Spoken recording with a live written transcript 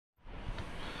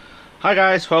Hi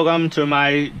guys, welcome to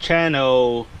my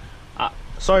channel.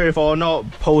 Sorry for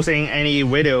not posting any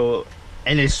video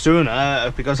any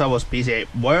sooner because I was busy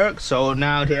at work. So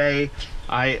now today,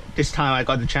 this time I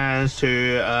got the chance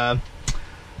to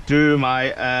do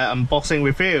my unboxing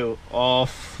review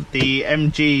of the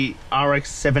MG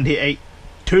RX-78-2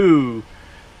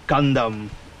 Gundam.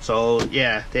 So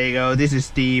yeah, there you go. This is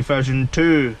the version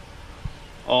 2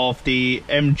 of the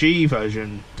MG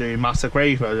version, the Master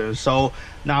Grade version. So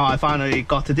now I finally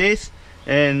got to this,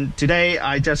 and today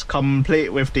I just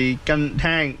complete with the gun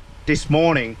tank this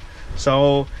morning.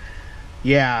 So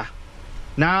yeah,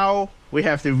 now we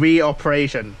have the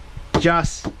reoperation,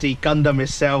 just the Gundam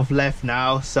itself left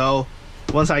now. So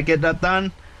once I get that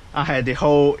done, I had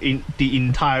the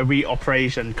entire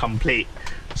reoperation complete.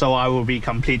 So I will be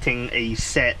completing a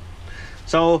set.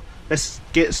 So let's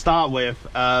get started with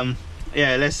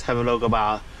yeah, let's have a look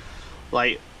about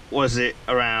like was it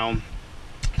around.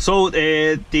 So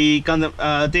the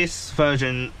Gundam this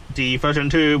version, the version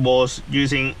 2, was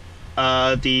using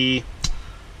the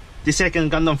second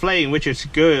Gundam Flame, which is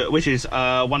good, which is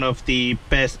one of the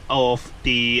best of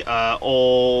the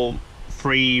all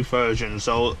three versions.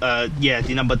 So yeah,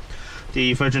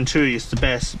 the version 2 is the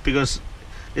best because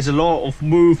it's a lot of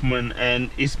movement and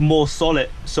it's more solid,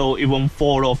 so it won't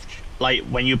fall off like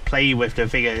when you play with the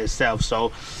figure itself.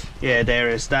 So yeah, there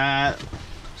is that.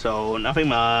 So nothing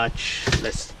much,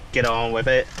 let's get on with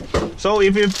it. So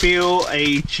if you build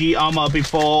a G armor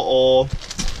before, or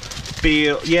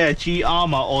build G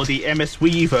armor or the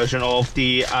MSV version of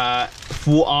the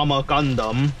full armor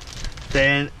Gundam,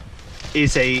 then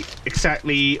it's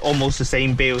exactly almost the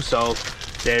same build. So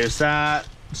there's that.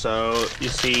 So you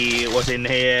see what's in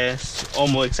here, it's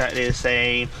almost exactly the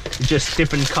same, just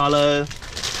different color.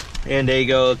 And there you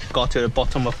go, got to the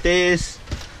bottom of this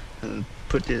and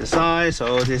put this aside.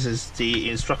 So this is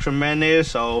the instruction manual.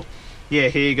 So yeah,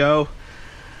 here you go.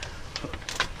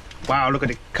 Wow, look at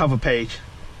the cover page.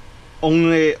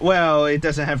 Well, it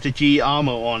doesn't have the G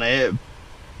armor on it,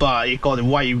 but it got the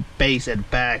white base at the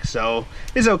back, so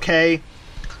it's okay.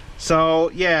 So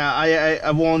yeah,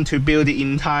 I want to build the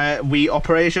entire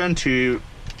reoperation to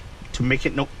make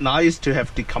it look nice, to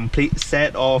have the complete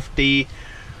set of the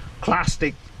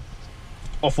classic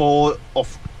of all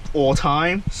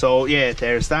time. So yeah,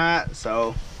 there's that.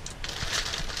 So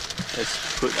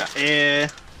let's put that here.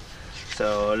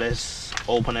 So let's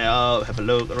open it up, have a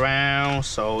look around.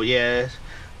 So yeah,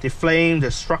 the flame, the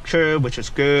structure, which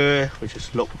is good, which is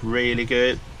look really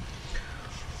good.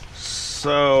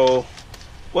 So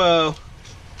well,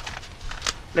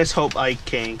 let's hope I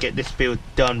can get this build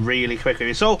done really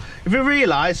quickly. So if you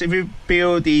realize, if you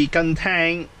build the gun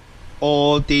tank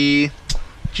or the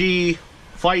G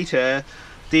fighter,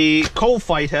 the cold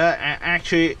fighter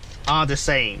actually are the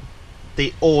same.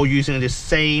 They all using the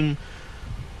same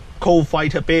cold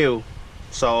fighter build.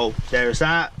 So there's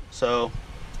that. So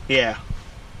yeah,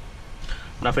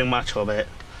 nothing much of it.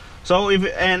 So if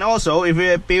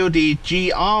you build the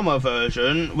G armor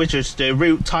version, which is the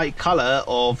real tight color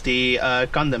of the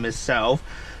Gundam itself,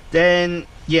 then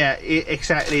yeah,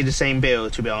 exactly the same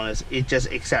build. To be honest, it's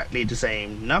just exactly the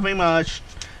same. Nothing much,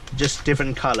 just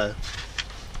different color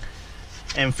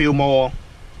and feel more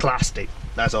plastic.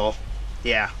 That's all.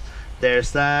 Yeah,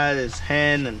 there's that. There's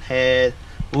hand and head.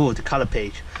 Ooh, the color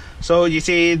page. So you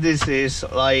see, this is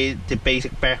like the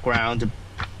basic background, the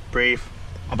brief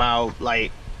about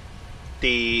like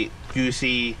the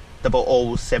UC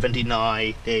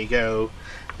 0079. There you go.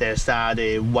 There's that,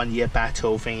 the 1 year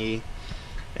battle thingy,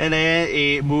 and then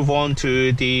it move on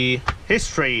to the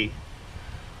history.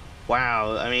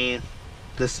 Wow, I mean,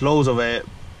 there's loads of it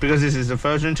because this is the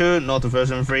version 2, not the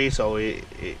version 3. So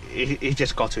it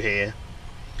just got to here.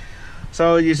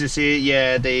 So you should see,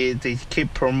 yeah, they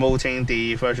keep promoting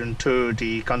the version 2,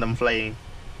 the Gundam Flame,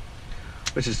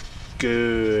 which is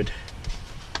good.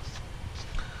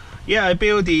 Yeah, I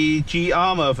built the G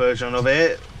armor version of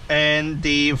it, and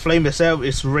the flame itself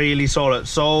is really solid.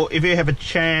 So if you have a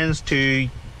chance to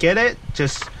get it,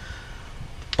 just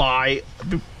buy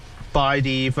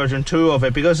the version 2 of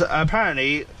it, because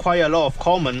apparently quite a lot of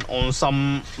comment on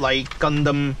some like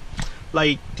Gundam,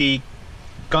 like the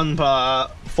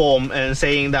Gunpla form, and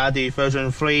saying that the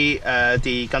version 3,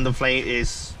 the Gundam Flame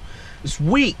is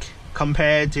weak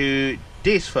compared to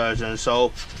this version.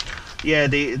 So yeah,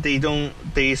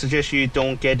 they suggest you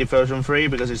don't get the version 3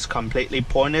 because it's completely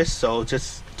pointless. So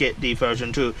just get the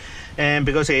version 2, and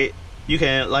because you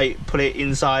can like put it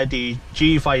inside the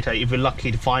G fighter if you're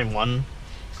lucky to find one.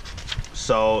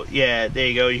 So yeah, there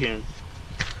you go. You can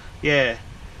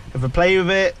have a play with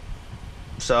it.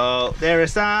 So there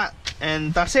is that,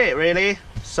 and that's it really.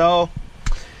 So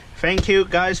thank you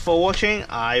guys for watching.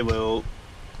 I will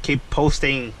keep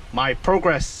posting my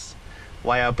progress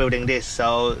while building this.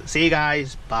 So see you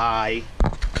guys. Bye.